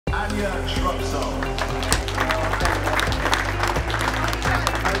Anya Shrubsole.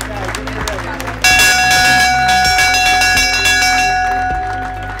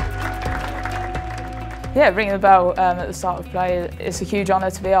 Yeah, ringing the bell at the start of play, it's a huge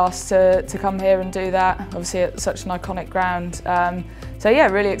honour to be asked to come here and do that, obviously at such an iconic ground. So yeah,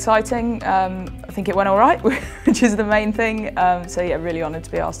 really exciting. I think it went all right, which is the main thing. So yeah, really honoured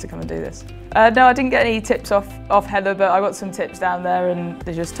to be asked to come and do this. No, I didn't get any tips off Heather, but I got some tips down there and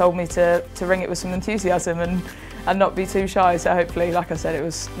they just told me to ring it with some enthusiasm and not be too shy. So hopefully, like I said, it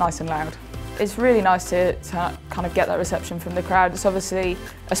was nice and loud. It's really nice to kind of get that reception from the crowd. It's obviously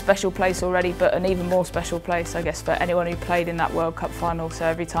a special place already, but an even more special place, I guess, for anyone who played in that World Cup final. So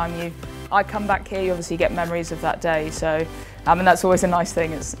every time I come back here, you obviously get memories of that day. So, and that's always a nice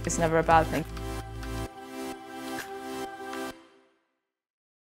thing. It's never a bad thing.